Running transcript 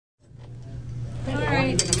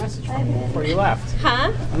message for you before you left.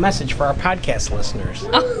 Huh? A message for our podcast listeners.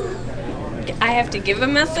 Oh. I have to give a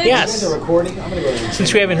message? Yes.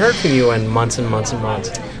 Since we haven't heard from you in months and months and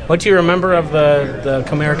months, what do you remember of the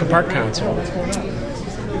Comerica Park concert?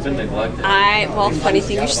 Been neglected. Well, funny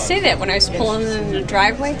thing you should say that. When I was pulling in the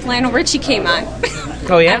driveway, Lionel Richie came on.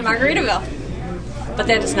 Oh, yeah? At Margaritaville. But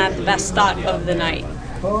that is not the best thought of the night.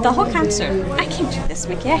 The whole concert. I can't do this,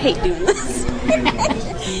 Mickey. I hate doing this.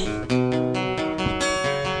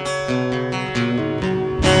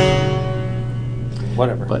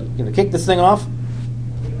 Whatever. But you gonna kick this thing off?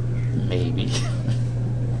 Maybe.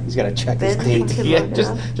 He's got to check his date. Yeah,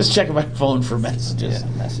 just checking my phone for messages. Yeah,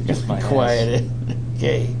 messages. Be quiet.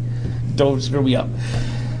 Okay. Don't screw me up.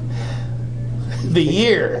 The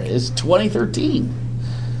year is 2013.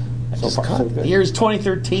 The year is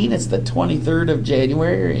 2013. It's the 23rd of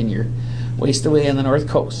January, and you're wasted away on the North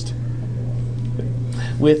Coast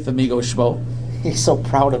with Amigo Schmo. He's so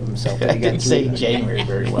proud of himself. I didn't say January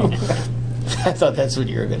very well. I thought that's what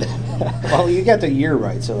you were going to. Well, you got the year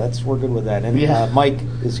right, so we're good with that. And Mike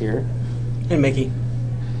is here. Hey, Mickey.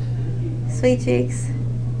 Sweet cheeks.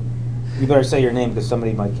 You better say your name because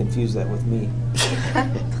somebody might confuse that with me.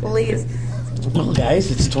 Please. Well,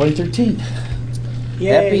 guys, it's 2013. Yay.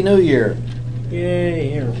 Happy New Year. Yay,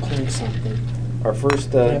 here, clink something. Our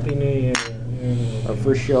first Happy New Year. Our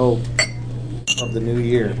first show of the new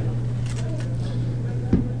year.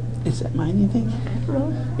 Is that mine, you think?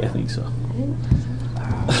 Yeah, I think so.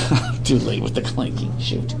 Too late with the clanking.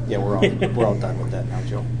 Shoot. Yeah, we're all done with that now,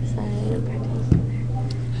 Joe.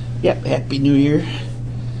 Yep, Happy New Year.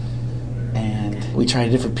 And we tried a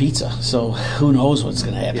different pizza, so who knows what's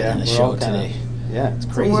going to happen in the show today. Yeah, it's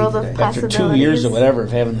crazy. World of After 2 years or whatever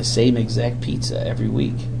of having the same exact pizza every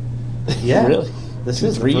week. Yeah. Really? This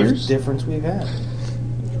is 3 the years? first difference we've had.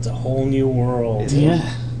 It's a whole new world. Yeah.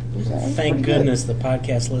 Thank goodness the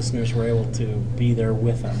podcast listeners were able to be there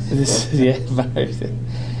with us.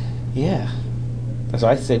 Yeah. So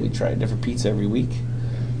I say we try a different pizza every week.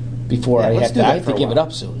 Before I have to give it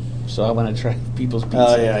up soon. So I want to try people's pizza.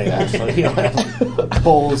 Oh, yeah. So you don't have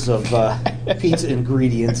bowls of pizza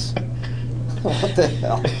ingredients. What the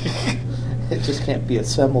hell? It just can't be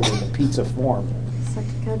assembled in a pizza form. Such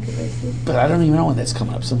a controversy. But I don't even know when that's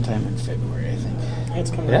coming up. Sometime in February, I think.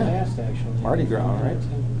 It's coming up fast, actually. Mardi Gras, right?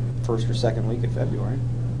 First or second week of February.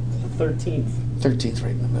 The 13th. 13th,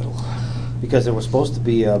 right in the middle. Because there was supposed to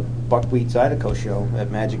be a Buckwheat Zydeco show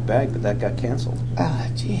at Magic Bag, but that got canceled. Ah,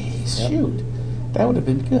 jeez. Shoot. That would have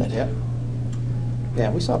been good. Yep.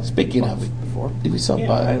 Yeah, we saw. Speaking of, before, we saw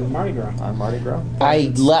on Mardi Gras. On Mardi Gras.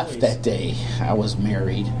 I left that day. I was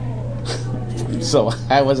married, so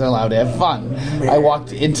I wasn't allowed to have fun. I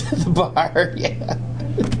walked into the bar. Yeah.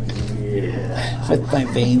 My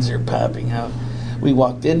veins are popping out. We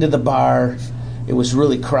walked into the bar. It was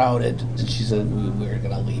really crowded. And she said we were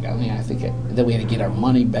going to leave. I mean, then we had to get our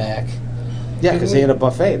money back. Yeah, because they had a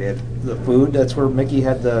buffet. They had the food. That's where Mickey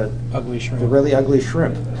had the ugly shrimp. The really ugly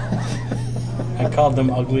shrimp. I called them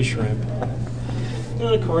ugly shrimp. And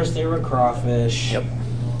of course, they were crawfish. Yep,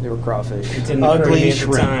 they were crawfish. It didn't ugly at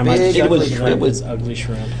shrimp. the time. It was ugly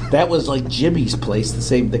shrimp. That was like Jimmy's place.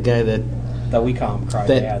 The guy that we call him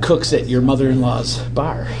that cooks at your mother-in-law's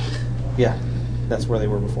bar. Yeah, that's where they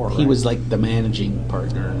were before. He was like the managing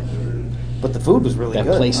partner. But the food was really good.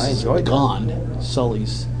 That place I enjoyed gone. That.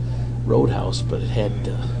 Sully's Roadhouse, but it had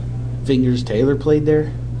Fingers Taylor played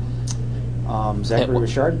there. Zachary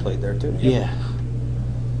Richard played there too. Yeah.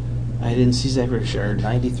 I didn't see Zachary Richard.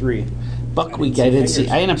 93. Buckwheat, I didn't see.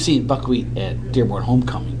 I ended up seeing Buckwheat at Dearborn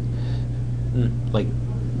Homecoming. Like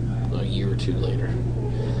a year or two later.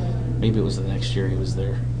 Maybe it was the next year he was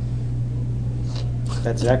there.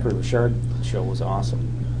 That Zachary Richard show was awesome.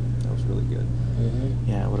 That was really good. Mm-hmm.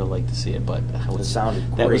 Yeah, I would have liked to see it, but it sounded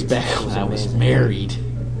great. That was back when I was married.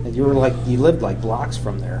 And you lived like blocks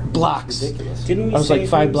from there. Blocks. Ridiculous. Didn't we I was say like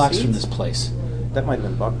 5 blocks seats? from this place. That might have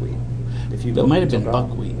been Buckwheat. That might have been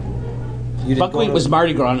Buckwheat. Buckwheat was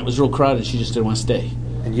Mardi Gras and it was real crowded. She just didn't want to stay.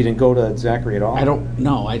 And you didn't go to Zachary at all? I don't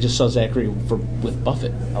know. I just saw Zachary with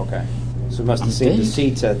Buffett. Okay. So you must have seen the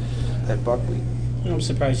seats at Buckwheat. I'm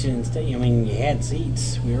surprised you didn't stay. I mean, you had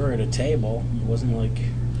seats. We were at a table. It wasn't like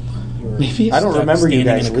you were. Maybe I don't remember you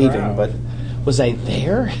guys leaving, but was I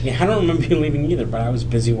there? Yeah, I don't remember you leaving either. But I was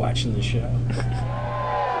busy watching the show.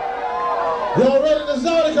 Y'all ready to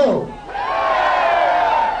Zydeco?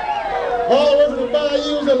 All the way from the bayous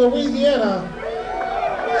of Louisiana,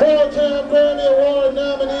 4-time Grammy Award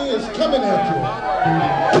nominee is coming at you.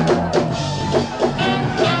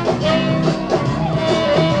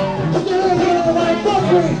 Yeah, like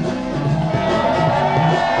Buckwheat.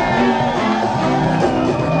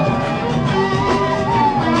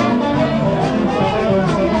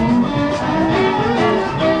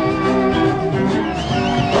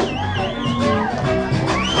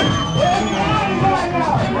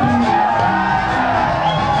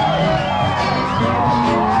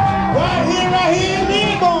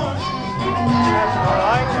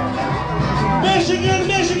 Michigan,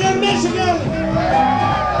 Michigan, Michigan.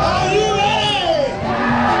 Are you ready?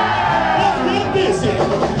 Let's get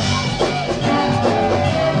busy.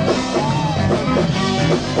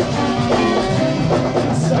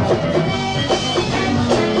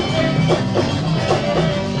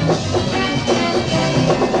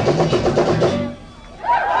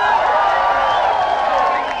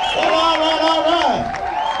 All right.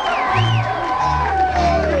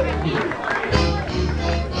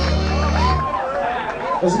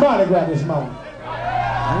 It's Mardi Gras this morning.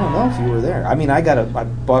 I don't know if you were there. I mean, I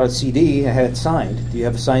bought a CD. I had it signed. Do you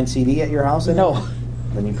have a signed CD at your house? No,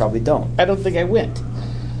 Then you probably don't. I don't think I went.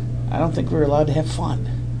 I don't think we were allowed to have fun.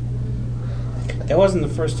 That wasn't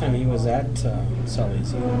the first time he was at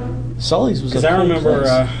Sully's either. Sully's was Because a I cool remember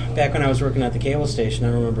place. back when I was working at the cable station, I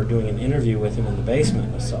remember doing an interview with him in the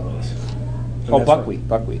basement of Sully's. And Oh, that's Buckwheat.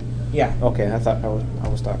 Buckwheat. where- yeah. Okay, I thought I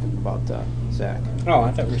was talking about Zach. Oh,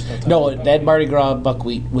 I thought we were still talking No, about that Mardi Gras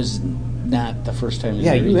buckwheat was not the first time. He was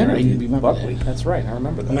Yeah, there you either. I interviewed remember Buckwheat. that. That's right. I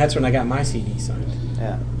remember that. And that's when I got my CD signed.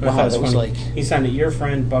 Yeah. And I Wow, thought it that was funny. like- He signed it, your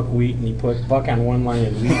friend Buckwheat, and he put Buck on one line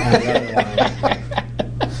and Wheat on the other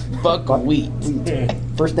line. Buckwheat. Yeah.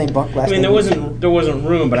 First name Buck, last I mean, name there wasn't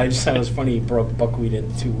room, but I just thought it was funny. He broke Buckwheat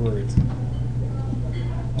into 2 words.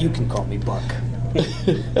 You can call me Buck.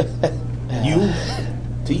 You?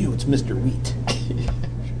 To you, it's Mr. Wheat.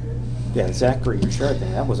 Yeah, Zachary Richard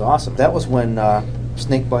thing. That was awesome. That was when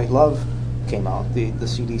Snakebite Love came out, the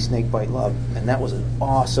CD Snakebite Love, and that was an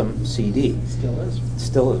awesome CD. Still is.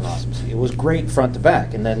 Still is an awesome CD. It was great front to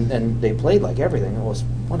back, and then they played like everything. It was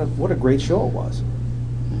what a great show it was.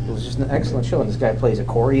 It was just an excellent show, and this guy plays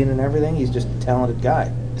accordion and everything. He's just a talented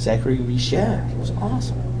guy. Zachary Richard. Yeah, it was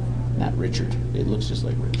awesome. Not Richard. It looks just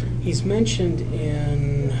like Richard. He's mentioned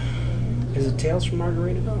in. Is it Tales from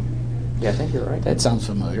Margaritaville? Yeah, I think you're right. That sounds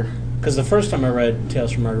familiar. Because the first time I read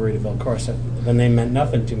Tales from Margaritaville, of course, the name meant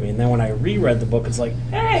nothing to me. And then when I reread the book, it's like,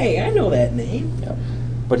 hey, I know that name. Yep.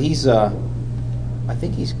 But he's, I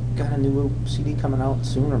think he's got a new CD coming out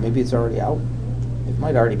soon, or maybe it's already out. It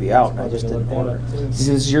might already be out. I just didn't order it. This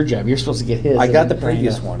is your job. You're supposed to get his. I got the and then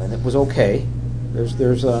previous find out. one, and it was okay.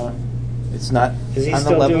 It's not Is he on the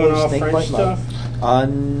still level doing of all Snake French Bite Love. stuff?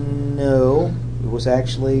 No, it was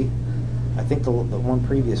actually. I think the one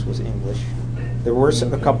previous was English. There were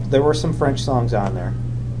some, a couple. There were some French songs on there,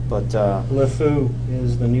 but Le Fou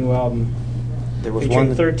is the new album. there was Featuring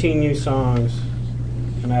one. 13 new songs.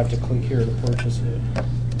 And I have to click here to purchase it.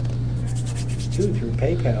 Two through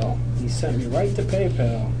PayPal. He sent me right to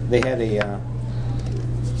PayPal. They had a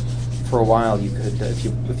for a while you could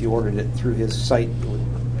if you ordered it through his site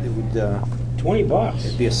it would $20.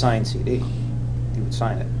 it'd be a signed CD. You would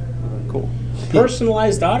sign it. Cool.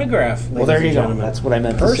 Personalized autograph. Well, ladies there and you go. gentlemen. That's what I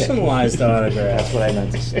meant to say. Personalized autograph. That's what I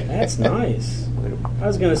meant to say. That's nice. I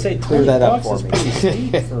was going to say Clear $20 that up for is me. pretty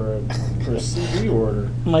steep for a CD order.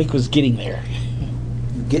 Mike was getting there.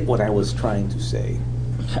 You get what I was trying to say.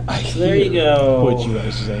 I There you hear go. What you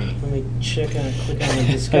guys say. Let me click on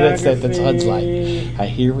the discography. That's HUD's line. I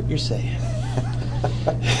hear what you're saying.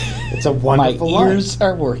 It's a My wonderful line. ears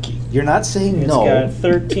are working. You're not saying It's no. got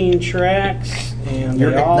 13 tracks, and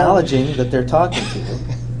You're they all acknowledging that they're talking to you.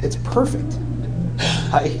 It's perfect.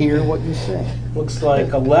 I hear what you say. looks like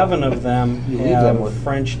 11 of them You leave have them with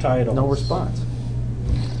French titles. No response.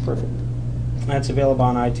 Perfect. That's available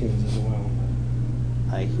on iTunes as well.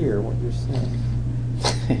 I hear what you're saying.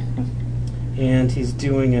 And he's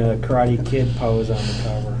doing a Karate Kid pose on the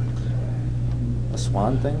cover. A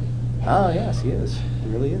swan thing? Oh, yes, he is. He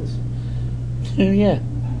really is. Yeah.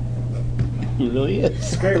 He really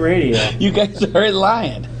It's is. great radio. You guys are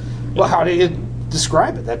lying. Well, how do you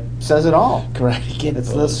describe it? That says it all. Karate Kid. It's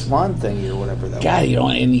the pose. swan thing or whatever that God, was. you know,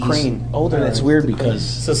 and he's Crane. older. That's weird because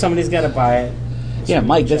So somebody's got to buy it. yeah,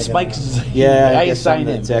 Mike. Check That's it Mike's. out. Yeah, I guess assigned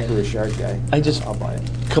I'm him. the Zachary Richard guy. I just I'll buy it.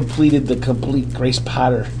 completed the complete Grace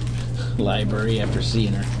Potter library after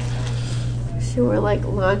seeing her. She wore like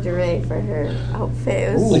lingerie for her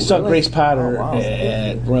outfit. It was We saw really? Grace Potter Oh, wow.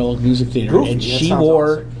 at Royal Oak Music Theater, Goofy, and that she sounds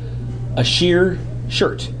wore awesome. a sheer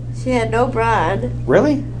shirt. She had no bra on.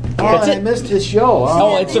 Really? That's I it. missed his show.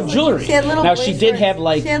 Oh, had it's some these- jewelry. She had little Now boy she did shorts. have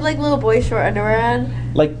like She had like little boy short underwear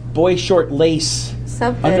on. boy short lace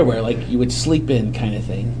Something. underwear, like you would sleep in, kind of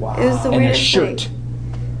thing, Wow. It was the and a weirdest shirt. thing.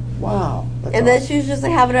 Wow. That's And then awesome. she was just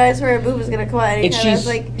like having her eyes where her boob was gonna come out. And Anytime. I was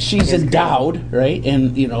like, she's it was crazy. endowed, right?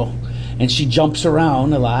 And you know, and she jumps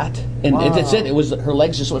around a lot, and Wow. that's it. It was her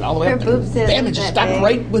legs just went all the way Her up. boobs didn't Bam! It look just that stopped big.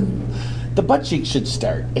 right when the butt cheeks should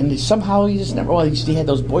start, and somehow he just never. Well, he had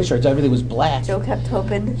those boy shorts. Everything was black. Joe kept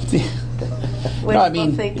hoping. Wishful No, I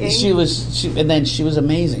mean, thinking. she was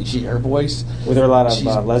amazing. Her voice. Were there a lot of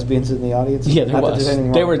She's- lesbians in the audience? Yeah, there Not that was. there's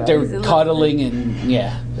anything They wrong were with they that. were cuddling and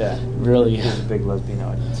yeah, really. There's a big lesbian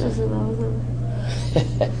audience. Doesn't know them.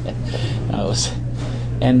 I was,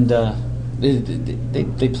 and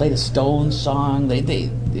they played a Stone song.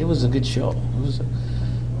 It was a good show. It was.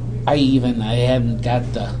 I hadn't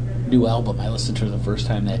got the new album. I listened to it the first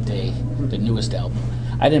time that day, the newest album.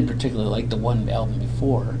 I didn't particularly like the one album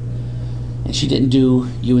before, and she didn't do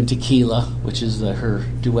 "You and Tequila," which is her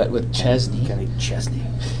duet with Chesney. Kenny Chesney.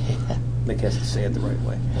 Nick has to say it the right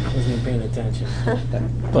way. I wasn't even paying attention.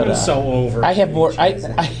 But I'm so over. I have more.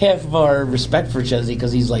 Chesney. I have more respect for Chesney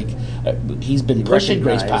because he's he's been pushing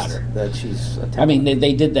Grace Recognized Potter. that she's a I mean, talent.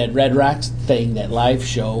 they did that Red Rocks thing, that live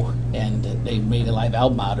show, and they made a live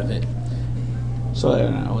album out of it. So I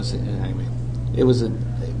don't know. Anyway, it was a.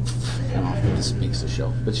 I don't know if this makes the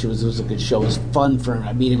show, but it was a good show. It was fun for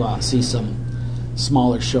me to go out and see some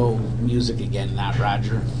smaller show music again, not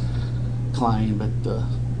Roger Klein, but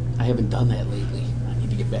I haven't done that lately. I need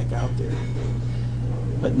to get back out there.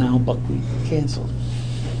 But now Buckwheat canceled.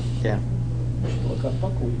 Yeah. Look up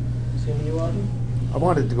Buckwheat. See a new album? I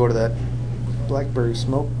wanted to go to that Blackberry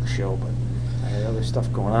Smoke show, but I had other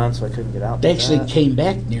stuff going on, so I couldn't get out. They to actually that. came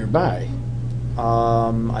back nearby.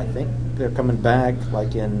 I think they're coming back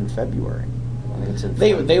like in February. I think it's in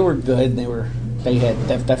They were good. They had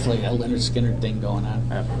definitely a Leonard Skinner thing going on.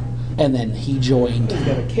 Yeah. And then he joined. He's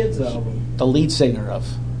got a kids album. The lead singer of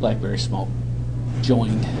Blackberry Smoke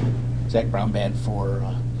joined Zac Brown Band for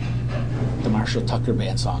the Marshall Tucker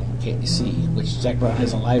Band song "Can't You See," which Zac Brown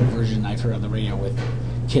has a live version I've heard on the radio with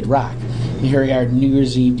Kid Rock. And here we are, New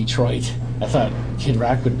Year's Eve, Detroit. I thought Kid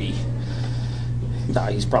Rock would be. Nah,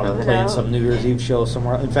 he's probably Coming playing out. some New Year's Eve show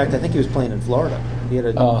somewhere. In fact, I think he was playing in Florida. He had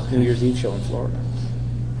a Oh. New Year's Eve show in Florida.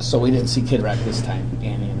 So we didn't see Kid Rock this time,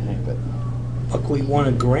 Annie and I, but Buckwheat won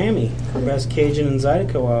a Grammy for Best Cajun and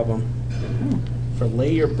Zydeco album for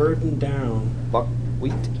Lay Your Burden Down.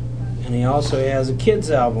 Buckwheat. And he also has a kids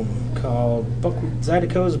album called Buckwheat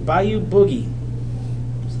Zydeco's Bayou Boogie.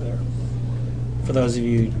 It's there. For those of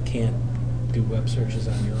you who can't do web searches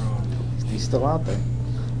on your own. He's still out there.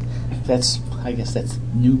 I guess that's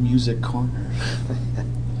New Music Corner.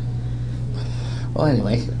 Well,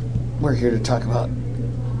 anyway, we're here to talk about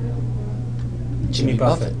Jimmy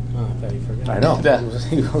Buffett. Oh, I thought you forgot. I know. Yeah.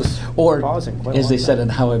 He was Or, pausing quite a as they long said time. in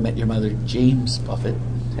How I Met Your Mother, James Buffett.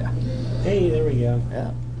 Yeah. Hey, there we go.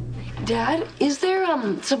 Yeah. Dad, is there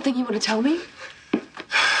something you want to tell me?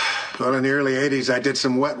 Well, in the early 80s, I did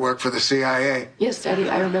some wet work for the CIA. Yes, Daddy,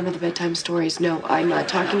 I remember the bedtime stories. No, I'm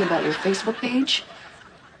talking about your Facebook page.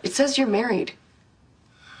 It says you're married.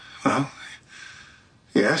 Well,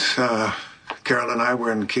 yes, Carol and I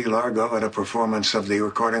were in Key Largo at a performance of the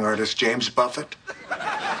recording artist James Buffett,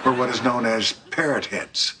 or what is known as Parrot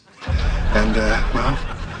Heads. And, well,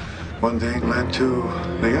 one thing led to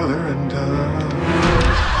the other, and,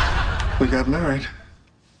 we got married.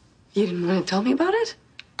 You didn't want to tell me about it?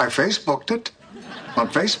 I Facebooked it on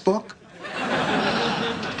Facebook.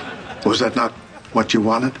 Was that not what you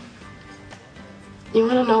wanted? You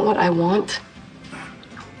want to know what I want?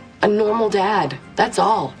 A normal dad. That's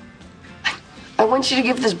all. I want you to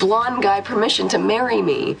give this blonde guy permission to marry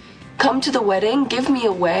me. Come to the wedding, give me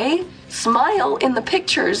away, smile in the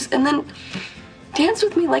pictures, and then dance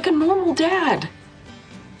with me like a normal dad.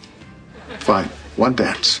 Fine. One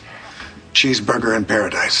dance. Cheeseburger in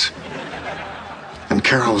Paradise. And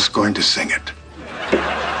Carol's going to sing it.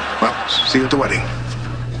 Well, see you at the wedding.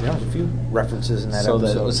 There was a few references in that So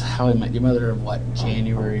episode. that was How I Met Your Mother of what,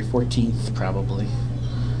 January 14th, probably.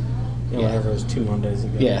 Yeah, whatever, it was 2 Mondays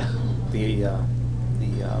ago. Yeah, the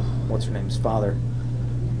what's her name's father.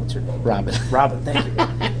 What's her name? Robin. Robin, thank you.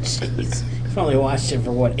 Jeez. I've only watched it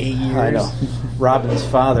for, what, 8 years? I know. Robin's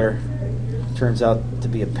father turns out to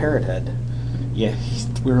be a parrot head. Yeah,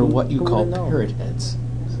 we were what you Who call would've known? parrot heads.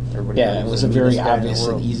 Everybody Yeah, thought it he was the a very meanest guy in the obvious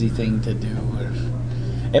and world. easy thing to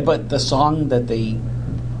do. But the song that they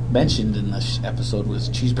mentioned in this episode was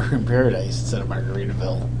Cheeseburger in Paradise instead of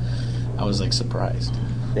Margaritaville. I was like surprised.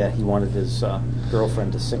 Yeah, he wanted his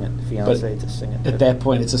girlfriend to sing it, fiance to sing it. At that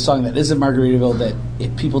point, it's a song that isn't Margaritaville that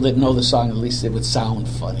if people didn't know the song, at least it would sound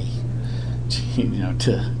funny.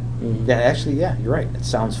 Yeah, actually, yeah, you're right. It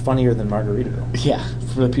sounds funnier than Margaritaville. Yeah,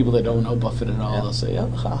 for the people that don't know Buffett at all, Yeah. they'll say, oh,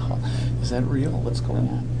 ha, ha, is that real? What's going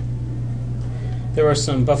on? There were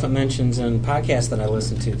some Buffett mentions in podcasts that I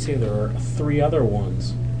listened to, too. There were 3 other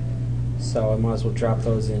ones. So I might as well drop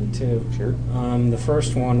those in, too. Sure. The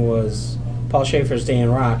first one was Paul Schaefer's Day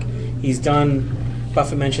in Rock. He's done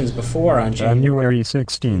Buffett mentions before on January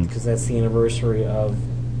 16th. because that's the anniversary of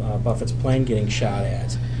Buffett's plane getting shot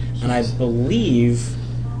at. And I believe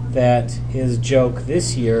that his joke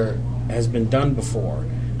this year has been done before.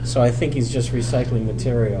 So I think he's just recycling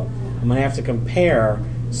material. I'm going to have to compare.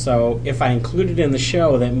 So if I include it in the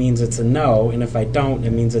show, that means it's a no. And if I don't,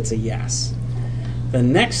 it means it's a yes. The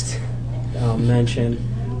next mention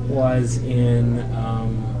was in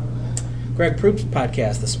Greg Proop's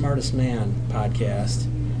podcast, The Smartest Man podcast.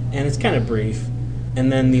 And it's kind of brief.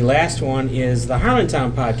 And then the last one is the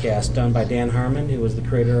Harmontown podcast, done by Dan Harmon, who was the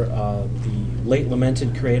creator of the late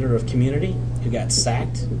lamented creator of Community, who got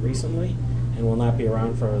sacked recently and will not be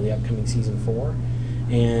around for the upcoming season 4.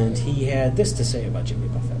 And he had this to say about Jimmy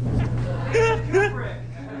Buffett.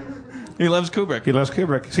 He loves Kubrick. He loves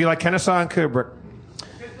Kubrick. So you like Kennesaw and Kubrick?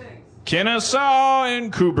 Kennesaw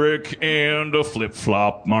and Kubrick and a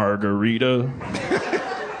flip-flop margarita.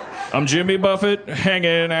 I'm Jimmy Buffett,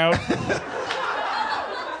 hanging out.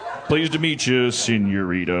 Pleased to meet you,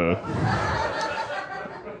 senorita.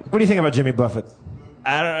 What do you think about Jimmy Buffett?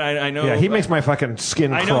 I know. Yeah, he makes my fucking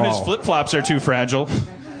skin crawl. I know his flip-flops are too fragile.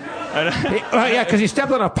 Yeah, because he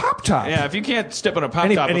stepped on a pop top. Yeah, if you can't step on a pop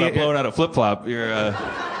top without blowing out a flip-flop, you're an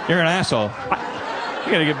asshole.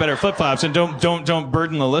 You gotta get better flip-flops and don't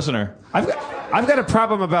burden the listener. I've got a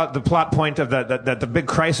problem about the plot point of that the big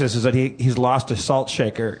crisis is that he's lost a salt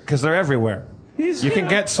shaker because they're everywhere. You can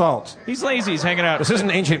get salt. He's lazy. He's hanging out. This isn't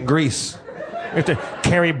ancient Greece. You have to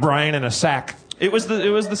carry Brian in a sack. It was the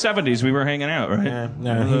 70s. We were hanging out, right? Yeah,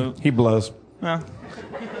 no, he blows. Well,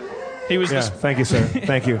 he was. Yeah, thank you, sir.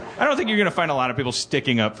 Thank you. I don't think you're gonna find a lot of people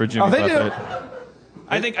sticking up for Jimmy Buffett. Do.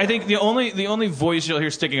 I think the only voice you'll hear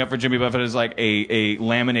sticking up for Jimmy Buffett is like a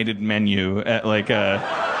laminated menu at like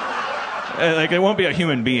it won't be a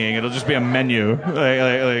human being. It'll just be a menu.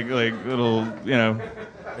 Like it'll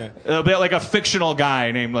it'll be like a fictional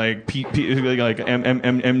guy named like MJ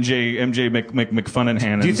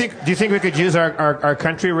McFunninhan. Do you think we could use our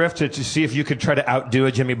country riff to see if you could try to outdo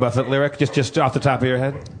a Jimmy Buffett lyric just off the top of your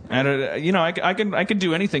head? I could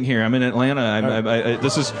do anything here. I'm in Atlanta.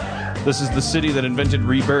 This is the city that invented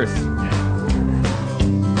rebirth.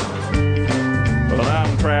 Well,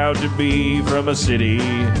 I'm proud to be from a city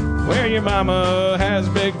where your mama has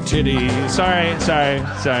big titties. Sorry.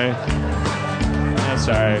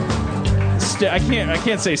 I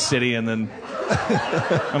can't say city and then.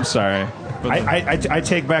 I'm sorry. I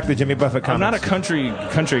take back the Jimmy Buffett comments. I'm not a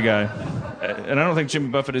country guy, and I don't think Jimmy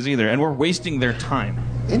Buffett is either. And we're wasting their time.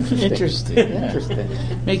 Interesting.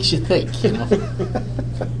 Makes you think,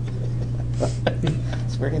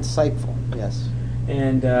 It's very insightful, yes.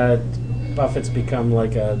 And Buffett's become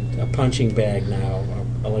like a punching bag now,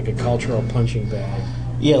 like a cultural punching bag.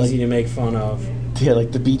 Yeah, easy to make fun of. Yeah,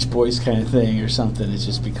 like the Beach Boys kind of thing or something. It's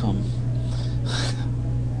just become...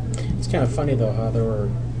 It's kind of funny, though, how there were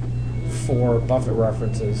 4 Buffett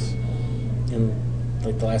references in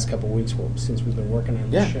like the last couple of weeks since we've been working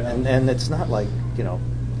on this show. And it's not like,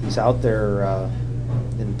 he's out there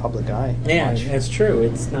in public eye. Yeah, that's true.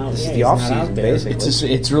 It's not. This is the off-season,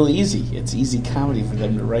 basically. It's really easy. It's easy comedy for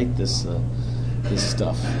them to write this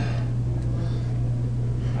stuff.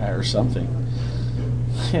 Or something.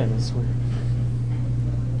 Yeah, that's weird.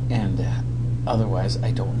 And otherwise,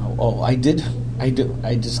 I don't know. Oh, I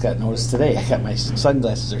just got noticed today. I got my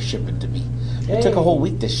sunglasses are shipping to me. Hey. It took a whole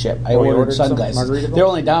week to ship. I ordered sunglasses. They're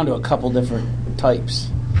only down to a couple different types.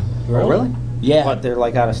 Really? Oh, really? Yeah. But they're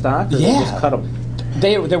like out of stock? Or yeah. They just cut them?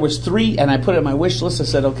 There was 3, and I put it on my wish list. I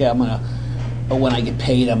said, okay, when I get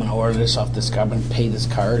paid, I'm going to order this off this card. I'm going to pay this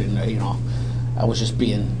card. And, I was just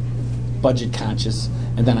being budget conscious.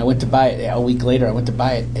 And then I went to buy it. A week later, I went to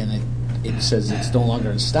buy it, and it says it's no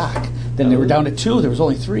longer in stock. Then they were down to 2. There was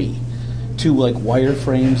only 3. 2 like wire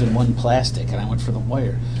frames and 1 plastic, and I went for the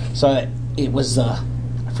wire. So it was I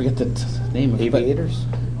forget the name of it. Aviators?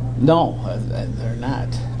 No, they're not.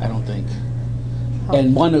 I don't think. Huh.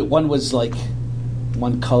 And one was like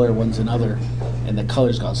one color, one's another, and the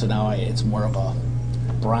color's gone. So now it's more of a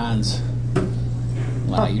bronze.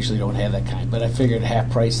 Well, I usually don't have that kind, but I figured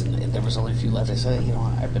half price, and there was only a few left. I said,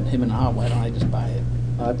 I've been him and haw. Why don't I just buy it?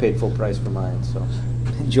 I paid full price for mine, so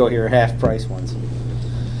enjoy your half price ones.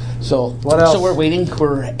 So what else? So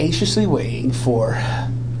we're anxiously waiting for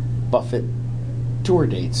Buffett tour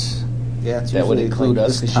dates. Yeah, it's that would include like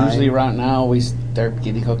us, because usually around now we start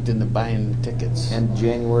getting hooked into buying tickets. And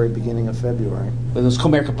January, beginning of February. But those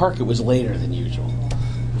Comerica Park, it was later than usual.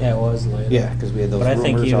 Yeah, it was later. Yeah, because we had those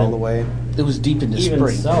rumors all the way. It was deep into even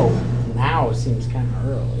spring. So, now it seems kind of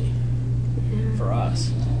early for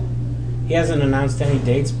us. He hasn't announced any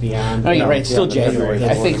dates beyond. No, you're right. It's still January.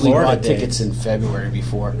 I think we bought dates. tickets in February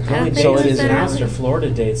before. So it is announced their Florida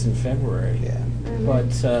dates in February. Yeah.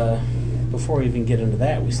 But before we even get into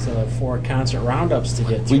that, we still have 4 concert roundups to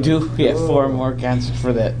get to. We do. We have 4 more concerts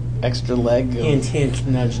for that extra leg. Hint, hint,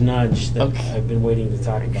 nudge, nudge that I've been waiting to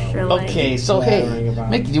talk about. Okay, so hey,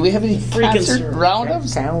 Mickey, do we have any concert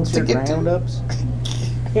roundups to get roundups?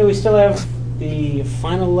 Yeah, we still have the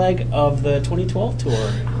final leg of the 2012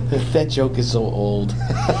 tour. That joke is so old.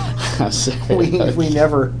 I'm sorry. We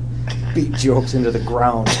never beat jokes into the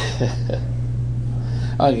ground.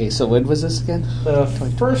 Okay, so when was this again? The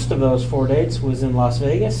first of those 4 dates was in Las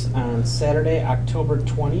Vegas on Saturday, October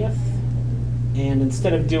 20th. And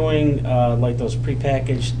instead of doing like those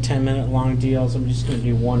prepackaged 10-minute long deals, I'm just going to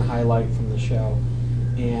do one highlight from the show.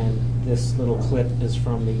 And this little clip is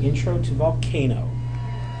from the intro to Volcano.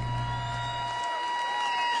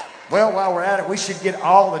 Well, while we're at it, we should get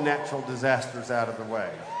all the natural disasters out of the way.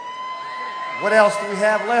 What else do we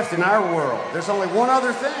have left in our world? There's only one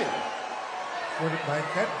other thing. What might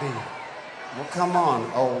that be? Well, come on,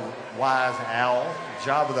 old wise owl.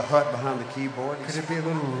 Jabba the Hutt behind the keyboard. Could it be a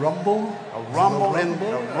little rumble? A rumble in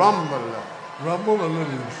a rumble. Rumble, a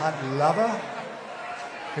little hot lava?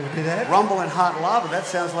 Could it be that? Rumble and hot lava. That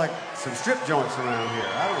sounds like some strip joints around here.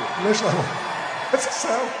 I don't know. Listen, what's it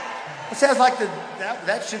sound? It sounds like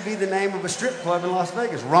that should be the name of a strip club in Las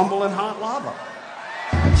Vegas. Rumble and hot lava.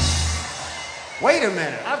 Wait a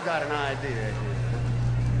minute. I've got an idea here.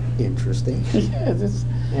 Interesting. Yeah, this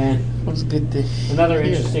was good to Another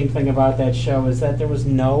hear. interesting thing about that show is that there was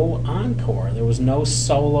no encore. There was no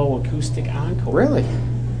solo acoustic encore. Really?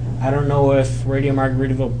 I don't know if Radio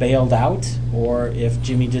Margaritaville bailed out or if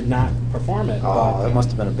Jimmy did not perform it. Oh, that must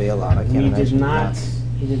have been a bailout. I can't He imagine. did not.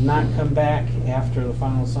 He did not come back after the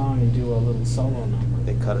final song and do a little solo number.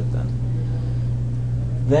 They cut it then.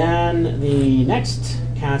 Then the next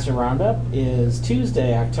concert roundup is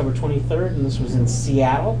Tuesday, October 23rd, and this was in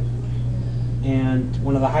Seattle. And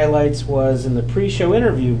one of the highlights was in the pre-show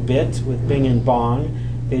interview bit with Bing and Bong.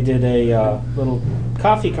 They did a little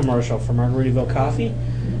coffee commercial for Margaritaville Coffee,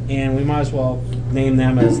 and we might as well name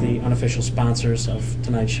them as the unofficial sponsors of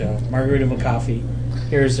tonight's show. Margaritaville Coffee.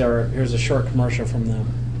 Here's a short commercial from them.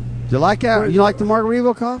 Do you like that? You like the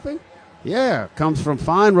Margaritaville coffee? Yeah, comes from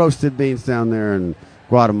fine roasted beans down there in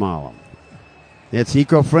Guatemala. It's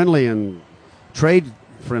eco-friendly and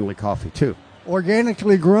trade-friendly coffee too.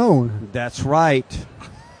 Organically grown. That's right.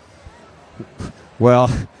 Well,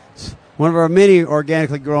 it's one of our many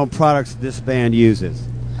organically grown products this band uses.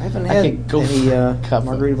 I haven't had any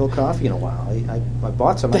Margaritaville coffee in a while. I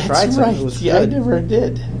bought some. I tried some. Right. It was Yeah, good. I never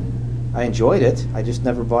did. I enjoyed it. I just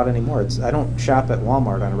never bought any more. I don't shop at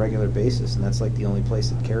Walmart on a regular basis, and that's like the only place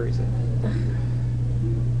that carries it.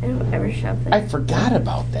 I don't ever shop there. I forgot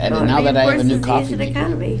about that, and now that I have a new coffee Asian maker.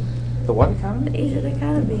 economy. The what economy? The Asian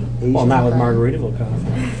economy. Well, not with Margaritaville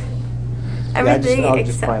Coffee. Everything I'll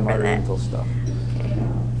just buy except for that. Margaritaville stuff. Okay.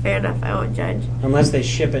 Fair enough. I won't judge. Unless they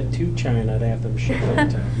ship it to China, they have them ship it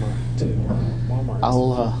to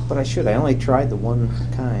Walmart. But I should. I only tried the one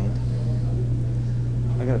kind.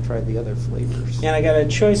 I gotta try the other flavors. And I got a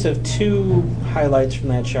choice of 2 highlights from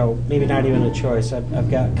that show. Maybe not even a choice.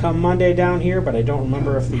 I've got Come Monday down here, but I don't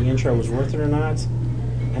remember if the intro was worth it or not.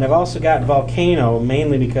 And I've also got Volcano,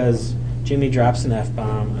 mainly because Jimmy drops an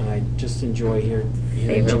F-bomb, and I just enjoy hearing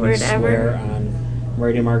Favorite Jimmy word swear ever. on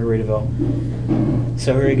Radio Margaritaville.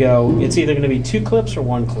 So here we go. It's either going to be 2 clips or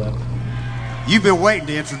 1 clip. You've been waiting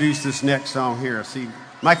to introduce this next song here. See,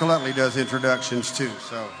 Michael Utley does introductions too,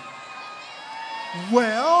 so.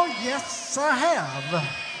 Well, yes, I have.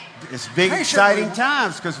 It's big, Patiently- exciting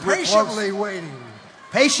times because we're Patiently close. waiting.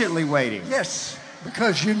 Patiently waiting. Yes,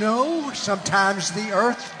 because sometimes the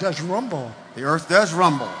earth does rumble. The earth does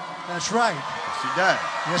rumble. That's right. Yes, it does.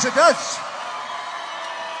 Yes, it does.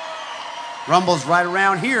 Rumbles right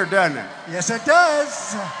around here, doesn't it? Yes, it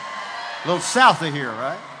does. A little south of here,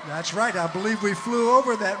 right? That's right. I believe we flew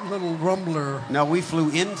over that little rumbler. No, we flew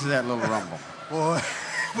into that little rumble. Boy,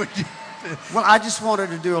 Well, I just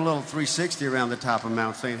wanted to do a little 360 around the top of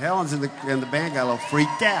Mount St. Helens, and the band got a little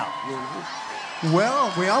freaked out. You know?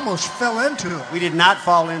 well, we almost fell into it. We did not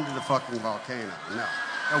fall into the fucking volcano. No.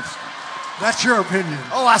 Oh, That's your opinion.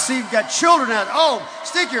 oh, I see you've got children out. Oh,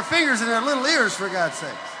 stick your fingers in their little ears, for God's sake.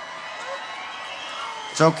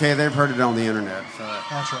 It's okay. They've heard it on the internet. So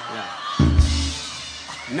That's right.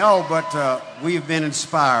 yeah. No, but we've been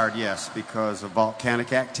inspired, yes, because of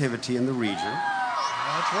volcanic activity in the region.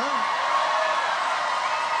 That's right.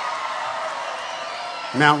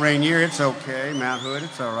 Mount Rainier, it's okay. Mount Hood,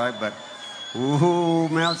 it's all right. But ooh,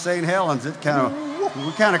 Mount St. Helens, we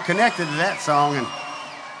kind of connected to that song, and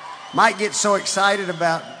might get so excited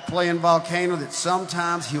about playing Volcano that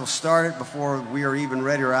sometimes he'll start it before we are even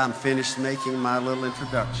ready or I'm finished making my little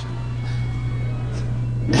introduction.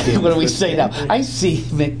 What do we say now? I see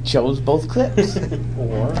Mick chose both clips.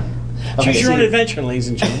 Or choose your own adventure, ladies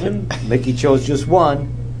and gentlemen. Mickey chose just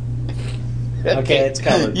one. Okay, it's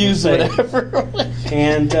covered. Use whatever.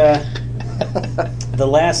 And the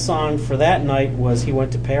last song for that night was "He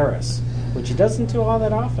Went to Paris," which he doesn't do all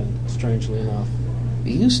that often, strangely enough.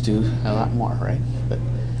 He used to a lot more, right? But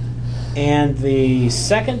And the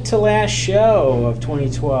second to last show of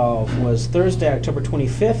 2012 was Thursday, October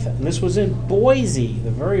 25th, and this was in Boise,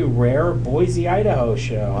 the very rare Boise, Idaho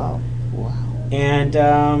show. Wow. And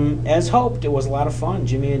as hoped, it was a lot of fun.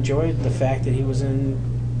 Jimmy enjoyed the fact that he was in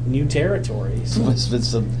new territory. So. There must have been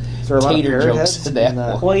some there a lot of tater parrot jokes heads in that.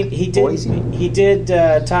 in, Well, he did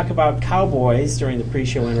talk about cowboys during the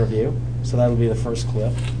pre-show interview, so that'll be the first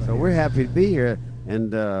clip. So we're happy to be here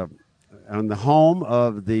and on the home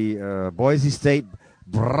of the Boise State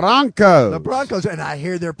Broncos. The Broncos, and I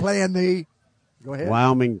hear they're playing the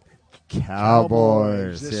Wyoming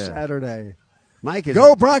Cowboys this Saturday. Mike is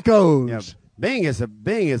Go Broncos! Yeah, Bing is a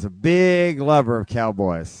big lover of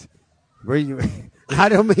Cowboys. I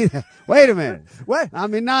don't mean that. Wait a minute. What? I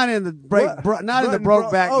mean, not in the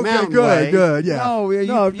Brokeback okay, Mountain good, way. good, yeah. No,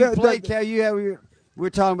 you played we're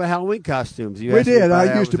talking about Halloween costumes. You we asked me did. if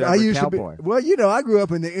I used to be. cowboy. Well, I grew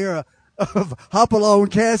up in the era of Hopalong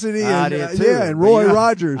Cassidy and I did too. and Roy But,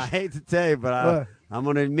 Rogers. I hate to tell you, but I'm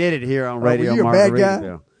going to admit it here on were Radio you a bad guy?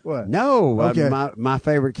 Margaritaville. What? No. Okay. My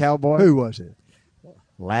favorite cowboy. Who was it?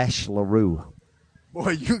 Lash LaRue.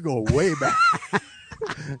 Boy, you go way back.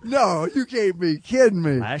 No, you can't be kidding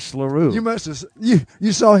me. Lash LaRue. You must have.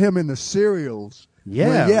 You saw him in the serials.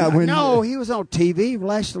 Yeah. When he was on TV.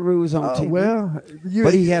 Lash LaRue was on TV. Well,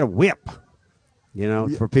 but he had a whip.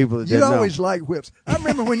 For people that didn't know. You always like whips. I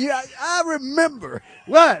remember when I remember.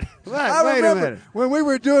 What? I Wait remember a minute. when we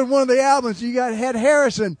were doing one of the albums. You had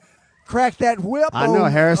Harrison crack that whip. I know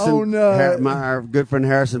Harrison. Our good friend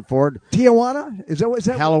Harrison Ford. Tijuana? Is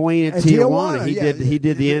that Halloween at Tijuana? He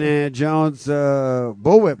did the Indiana Jones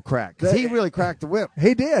bullwhip crack. 'Cause he really cracked the whip.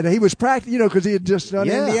 He did. He was practicing, because he had just done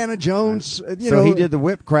Indiana Jones. So he did the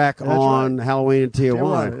whip crack on Halloween in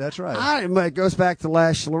Tijuana. That's right. It goes back to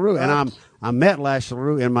Lash LaRue, and I met Lash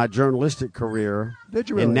LaRue in my journalistic career. Did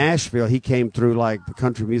you really? In Nashville? He came through like the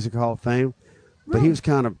Country Music Hall of Fame, but he was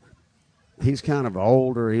kind of. He's kind of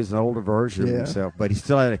older. He's an older version of himself, but he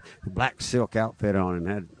still had a black silk outfit on and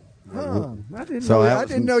had. I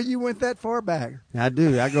didn't know you went that far back. I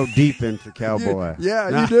do. I go deep into cowboy.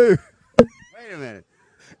 You do. Wait a minute.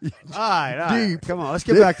 All right. Deep. Come on. Let's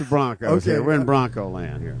get back to Broncos. Okay. Here. We're in Bronco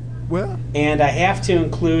land here. Well, and I have to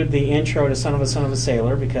include the intro to Son of a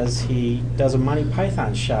Sailor because he does a Monty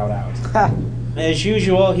Python shout out. As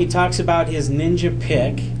usual, he talks about his ninja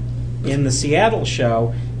pick. In the Seattle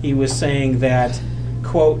show, he was saying that,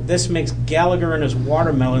 quote, "This makes Gallagher and his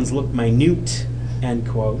watermelons look minute," end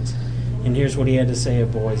quote. And here's what he had to say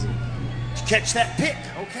at Boise. Did you catch that pick?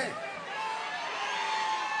 Okay.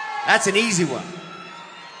 That's an easy one.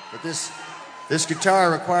 But this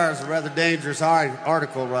guitar requires a rather dangerous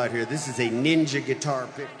article right here. This is a ninja guitar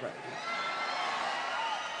pick right here.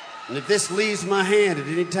 And if this leaves my hand at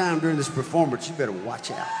any time during this performance, you better watch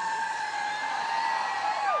out.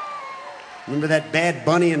 Remember that Bad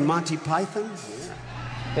Bunny and Monty Python?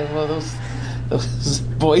 Yeah, well, those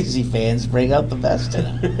Boise fans bring out the best in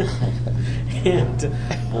them. And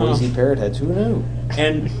Boise Parrot Heads, who knew?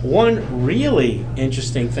 And one really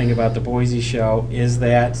interesting thing about the Boise show is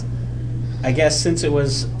that I guess since it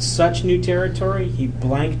was such new territory, he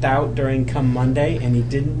blanked out during Come Monday, and he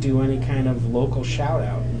didn't do any kind of local shout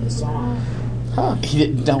out in the song. Huh. He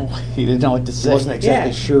didn't know what to say. He wasn't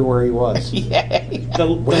exactly sure where he was. Yeah.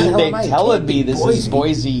 They telling me this is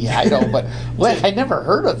Boise, Idaho, but I never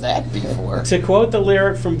heard of that before. To quote the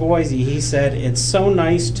lyric from Boise, he said, "It's so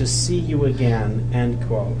nice to see you again," end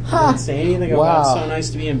quote. He didn't say anything about so nice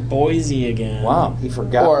to be in Boise again. Wow, he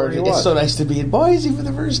forgot where he was. It's so nice to be in Boise for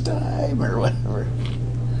the first time, or whatever.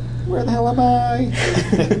 Where the hell am I?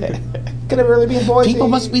 Could I really be in Boise? People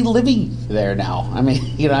must be living there now. I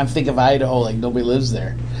mean, I think of Idaho like nobody lives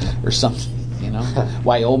there or something,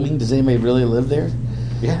 Wyoming, does anybody really live there?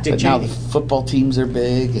 Yeah. But now the football teams are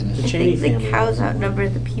big. And the Cheney family. The cows outnumber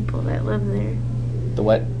the people that live there. The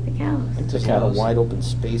what? The cows. There's a lot of wide open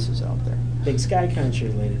spaces out there. Big sky country,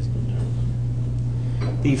 ladies and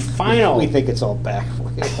gentlemen. The final... We think it's all back.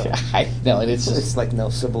 I know, and it's like no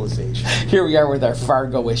civilization. Here we are with our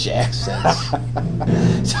Fargo-ish accents.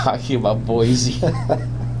 Talking about Boise.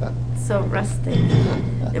 So rustic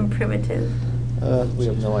and primitive. We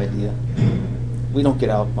have no idea. We don't get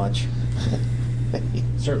out much.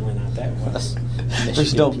 Certainly not that west.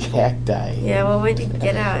 There's no cacti. Yeah, well, when you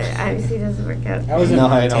get out, it obviously doesn't work out. I was in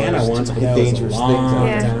Montana once, but that was a dangerous long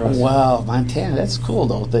things time ago. Wow, Montana, that's cool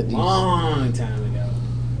though. Long time ago.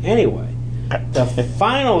 Anyway, the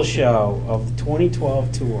final show of the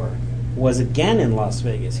 2012 tour was again in Las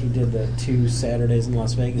Vegas. He did the 2 Saturdays in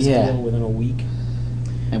Las Vegas deal within a week.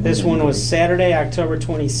 And this one was Saturday, October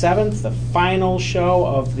 27th, the final show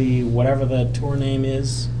of the whatever the tour name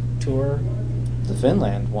is tour. The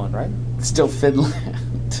Finland one, right? Still Finland.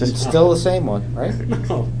 It's still the same one, right?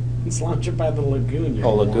 No, it's Launcher by the Lagoon.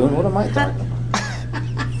 Oh, Lagoon? What am I talking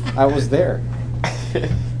about? I was there.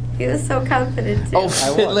 He was so confident, too. Oh,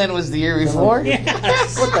 Finland was the year before?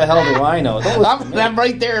 Yes. What the hell do I know? I'm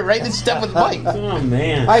right there, right in step with Mike. Oh,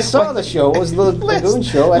 man. I saw the show. It was the Lagoon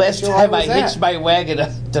show. Last time I hitched my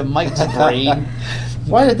wagon to Mike's brain.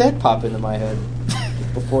 Why did that pop into my head?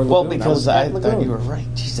 Before Lagoon? Well, because I thought you were right.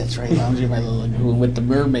 Jeez, that's right. Lounging by the Lagoon with the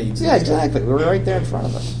mermaids. Yeah, exactly. We were right there in front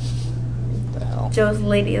of us. What the hell? Joe's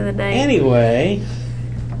Lady of the Night. Anyway.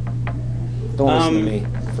 Don't listen to me.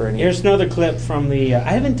 Here's another clip from the... I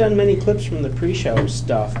haven't done many clips from the pre-show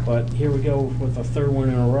stuff, but here we go with the third one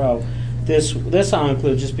in a row. This I'll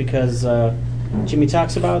include just because Jimmy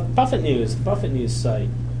talks about Buffett News, the Buffett News site.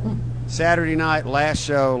 Saturday night, last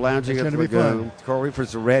show, Lounging at the Lagoon. Coral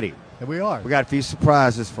Reefers are ready. And we are. We got a few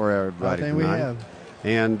surprises for everybody I think tonight. we have.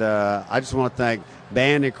 And I just want to thank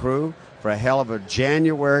band and crew for a hell of a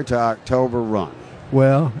January to October run.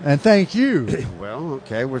 Well, and thank you. Well,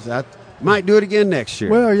 okay, might do it again next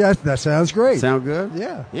year. Well, yeah, that sounds great. Sound good?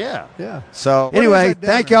 Yeah. Yeah. Yeah. So, anyway,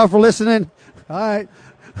 thank y'all for listening. All right.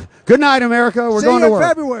 Good night, America. We're going to work.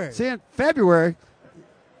 February. See you in February.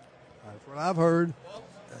 That's what I've heard.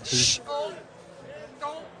 Shh.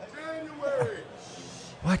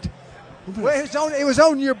 What? Wait, it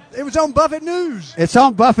was on Buffett News. It's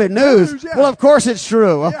on Buffett News. Yeah. Well, of course it's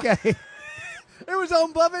true. Okay. Yeah. It was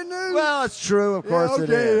on Buffett News. Well, it's true. Of course it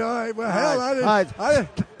is. Okay, all right. Well, hell, I didn't. All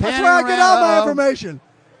right. That's where I get all my information.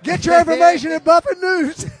 Get your information at Buffett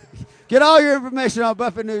News. Get all your information on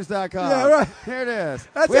BuffettNews.com. Yeah, right. Here it is.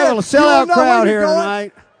 That's we have a sellout crowd here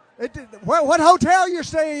tonight. What hotel you're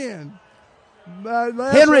staying in?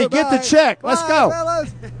 Henry, get the check. Let's go.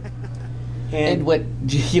 Fellas. And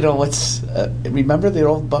what's remember the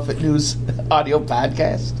old Buffett News audio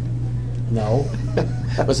podcast? No.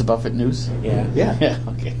 That was the Buffett News? Yeah. Yeah,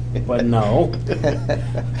 okay. But no. Can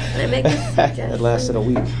I make a suggestion? It lasted a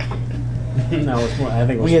week. No, it's more, I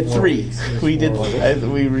think it was We had 4 3. weeks. We did.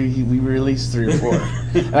 We released 3 or 4,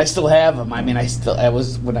 and I still have them. I mean, I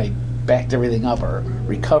was when I backed everything up or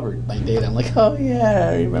recovered my data. I'm like, oh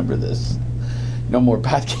yeah, I remember this. No more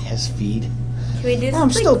podcast feed. Can we do something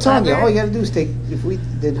I'm still telling you, clever? all you got to do is if we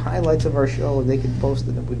did highlights of our show, they could post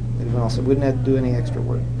it. Everyone else wouldn't have to do any extra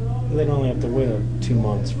work. They'd only have to wait 2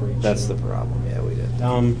 months for each. That's the problem. Yeah, we did.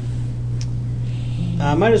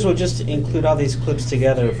 Might as well just include all these clips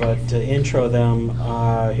together, but to intro them,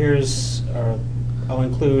 I'll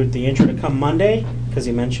include the intro to Come Monday, because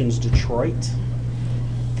he mentions Detroit.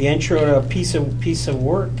 The intro to Piece of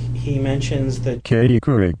Work, he mentions the Katie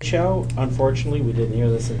Couric show. Unfortunately, we didn't hear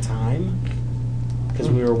this in time, because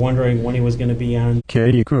we were wondering when he was going to be on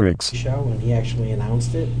Katie Couric's show, and he actually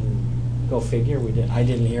announced it. And go figure, I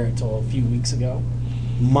didn't hear it until a few weeks ago.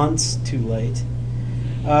 Months too late.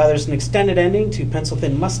 There's an extended ending to Pencil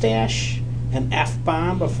Thin Mustache, an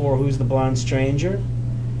F-bomb before Who's the Blonde Stranger.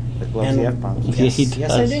 It loves the F-bombs. Yes,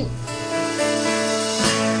 yes, I do.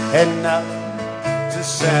 Heading out to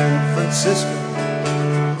San Francisco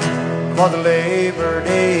for the Labor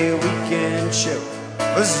Day weekend show.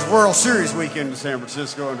 This is World Series weekend in San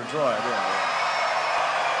Francisco and Detroit. Yeah.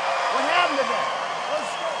 What happened today?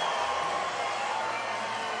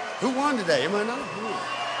 Who won today? Anybody know?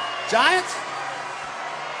 Giants?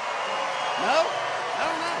 No? I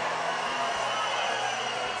don't know.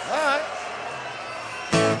 All right.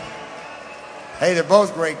 Hey, they're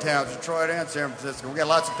both great towns, Detroit and San Francisco. We got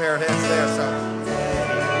lots of parrot heads there, so.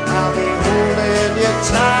 I'll be holding you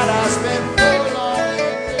tight, I spent so long.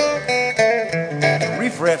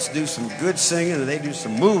 Reefrettes do some good singing, and they do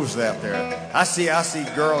some moves out there. I see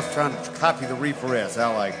girls trying to copy the Reefrettes.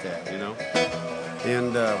 I like that, you know.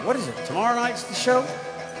 And what is it? Tomorrow night's the show?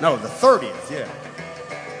 No, the 30th, yeah.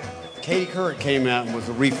 Katie Couric came out and was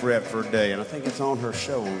a Reefrette for a day, and I think it's on her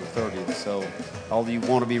show on the 30th, so all of you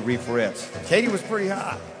want to be Reefrettes. Katie was pretty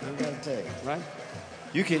hot, I've got to tell you, right?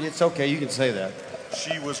 It's okay, you can say that.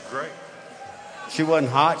 She was great. She wasn't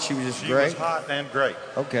hot, she was just great? She was hot and great.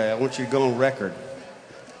 Okay, I want you to go on record.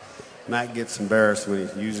 Matt gets embarrassed when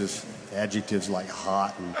he uses adjectives like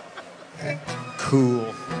hot and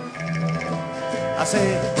cool. I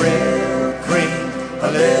said bread, cream,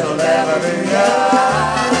 a little hallelujah.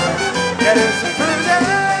 Get us some cruising.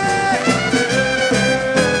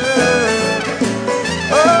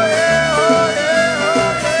 Oh yeah, oh yeah,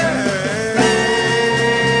 oh yeah.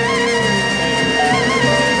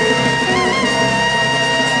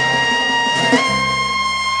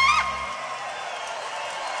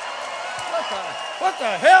 What the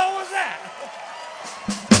hell was that?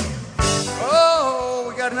 Oh,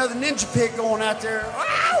 we got another ninja pick going out there.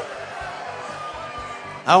 Wow.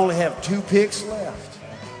 I only have 2 picks left.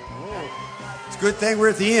 Whoa. It's a good thing we're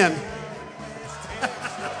at the end.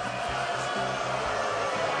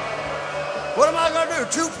 What am I going to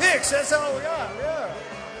do? 2 picks, that's all we got, yeah.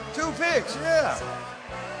 2 picks, yeah.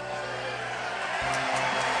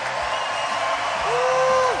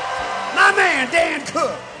 Woo. My man, Dan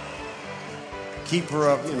Cook. Keeper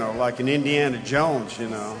of, like an Indiana Jones,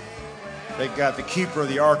 They got the keeper of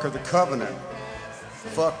the Ark of the Covenant.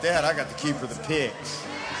 Fuck that, I got the keeper of the pigs.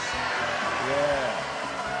 Yeah.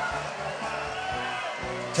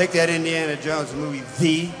 Take that Indiana Jones movie,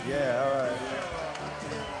 V. Yeah, all right.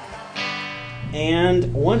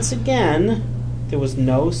 And once again, there was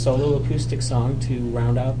no solo acoustic song to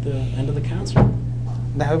round out the end of the concert.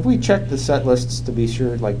 Now, have we checked the set lists to be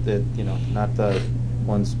sure, not the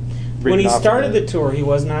ones... When he started the tour, he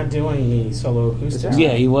was not doing any solo acoustic.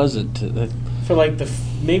 Yeah, he wasn't. For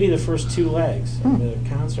maybe the first 2 legs of the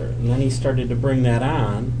concert. And then he started to bring that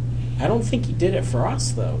on. I don't think he did it for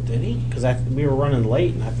us, though, did he? Because we were running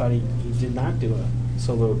late, and I thought he did not do a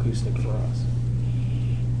solo acoustic for us.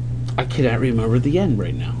 I cannot remember the end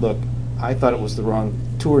right now. Look, I thought it was the wrong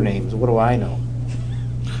tour names. What do I know?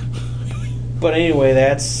 But anyway,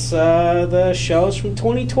 that's the shows from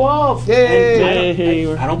 2012. Yay!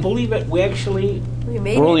 And I don't believe it. We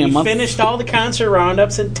made finished all the concert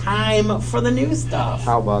roundups in time for the new stuff.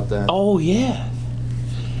 How about that? Oh, yeah.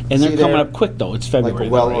 And they're coming up quick, though. It's February. Like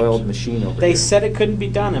a well-oiled machine over They here. said it couldn't be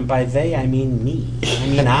done, and by they, I mean me. I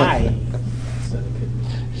mean I. Said it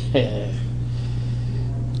couldn't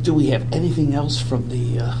be. Do we have anything else from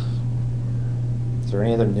the... Is there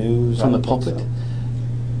any other news? From the pulpit? So.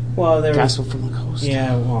 Well, there Gospel from the Coast.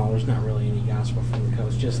 Yeah, well, there's not really any gospel from the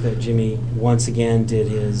coast. Just that Jimmy once again did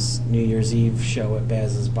his New Year's Eve show at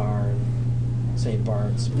Baz's Bar in St.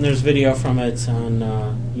 Bart's. And there's video from it on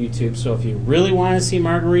YouTube. So if you really want to see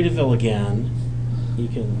Margaritaville again, you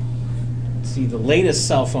can see the latest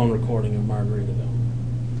cell phone recording of Margaritaville.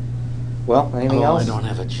 Well, anything else? I don't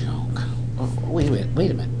have a joke. Oh, wait a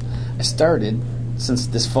minute. I started, since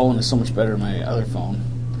this phone is so much better than my other phone.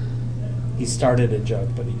 He started a joke,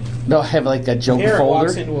 but he didn't. No, I have like a joke Eric folder.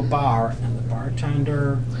 Walks into a bar, and the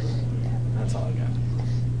bartender... That's all I got.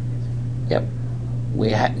 Yep.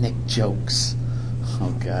 Nick jokes.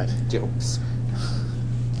 Oh, God. Jokes.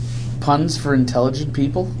 Puns for intelligent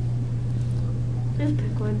people? Just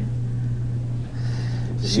pick one.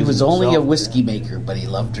 She was only a whiskey maker, but he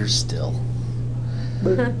loved her still.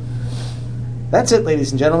 That's it, ladies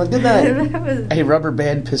and gentlemen. Good night. A rubber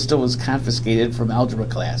band pistol was confiscated from algebra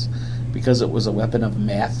class because it was a weapon of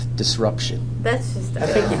math disruption. That's just... I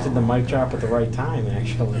think we did the mic drop at the right time,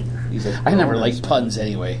 actually. I never liked puns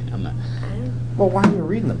anyway. I'm not. Well, why are you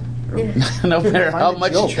reading them? No matter how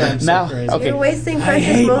much now. Okay. You're wasting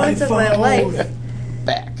precious moments of my life.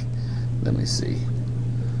 Back. Let me see.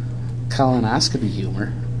 Colonoscopy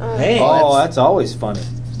humor. Hey. Oh, that's always funny.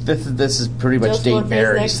 This is pretty much Just Dave one face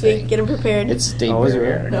Barry's next thing. week. Get him prepared. It's Dave Oh, is it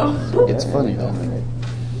Barry. really? No. It's funny though.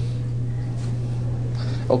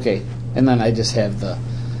 Okay, and then I just have the.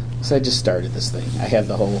 So I just started this thing. I have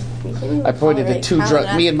the whole. I pointed at 2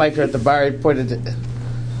 drunks. Me and Mike are at the bar. I pointed at.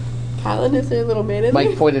 Colin, is there a little man in Mike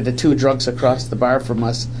there? pointed at 2 drunks across the bar from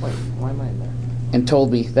us. Wait, why am I in there? And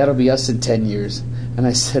told me that'll be us in 10 years. And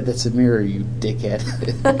I said, "That's a mirror, you dickhead."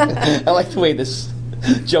 I like the way this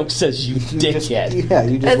joke says, "You dickhead." You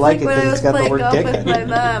just That's like it when because I it's was got the playing word golf with dickhead. my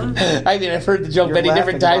mom. I mean, I've heard the joke You're many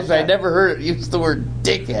different laughing times, about but I that. never heard it use the word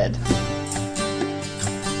dickhead.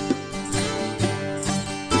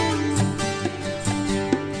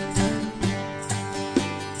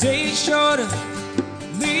 Days shorter,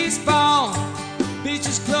 leaves fall,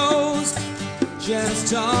 beaches closed, shadows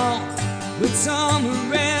tall. With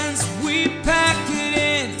summer ends, we pack it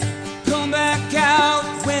in, come back out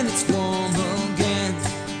when it's warm again.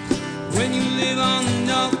 When you live on the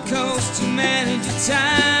North Coast, you manage your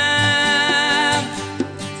time.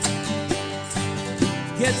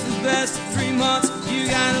 Gets the best of 3 months, you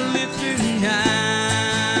gotta live through 9.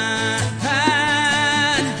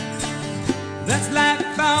 That's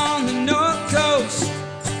life on the North Coast.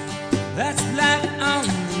 That's life on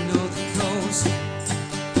the North Coast.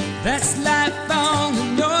 That's life on the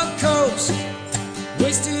North Coast.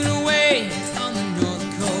 Wasted away on the North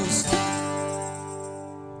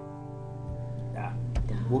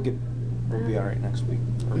We'll be all right next week.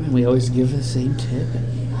 And we always give the same tip.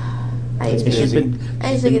 I It's usually been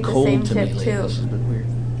get the cold same to tip me lately. too. This has been weird.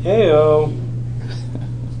 Heyo.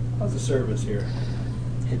 How's the service here?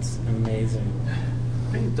 It's amazing.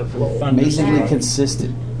 Paint the floor. Amazingly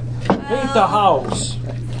consistent. Paint the house.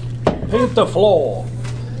 Paint the floor.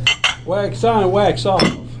 Wax on, wax off.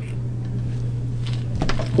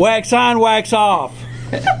 Wax on, wax off.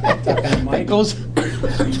 That goes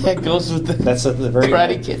with the That's at the very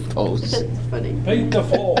Karate Kid pose. That's funny. Paint the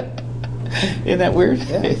floor. Isn't that weird?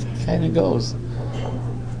 Yeah. It kind of goes.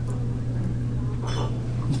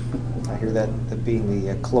 I hear that being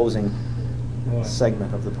the closing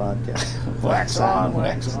segment of the podcast. Wax on,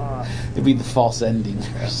 wax off. It'd be the false ending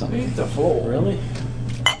or something. Paint the floor. Really?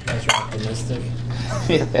 You guys are optimistic.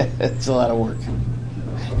 Yeah, it's a lot of work.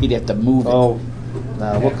 He'd have to move it. Oh,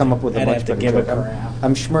 no, we'll come up with a I'd much have to better give a joke. crap.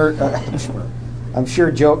 I'm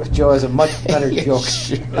sure Joe has a much better joke.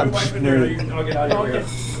 I'm I'll get out of here.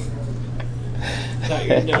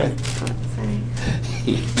 You're done.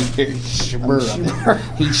 You're schmurring.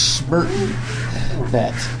 He's schmurting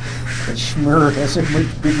that. And Schmur has a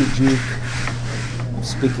much bigger joke. I'm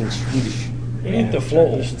speaking Swedish. Paint the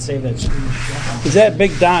floor. You should say that. Is that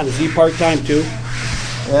Big Don? Is he part-time too?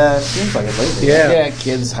 It seems like it lately. Yeah,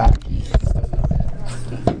 kids hockey.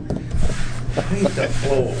 Paint the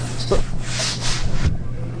floor.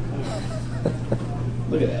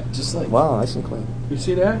 Look at that. Just like Wow, nice and clean. You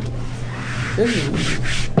see that? This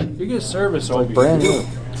is, you get service over here. Brand new.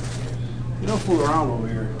 You don't fool around over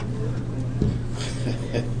here.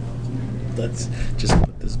 Let's just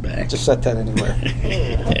put this back. Just set that anywhere.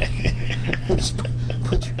 Just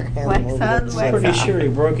put your hand Wax over on, that. wax I'm pretty off. sure he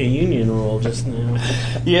broke a union rule just now.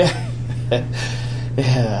 Yeah.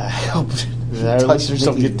 Yeah. I hope our Touch listeners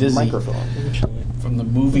don't Mickey's get dizzy microphone. from the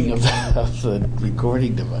moving of the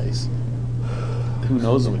recording device. Who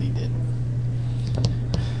knows what he did?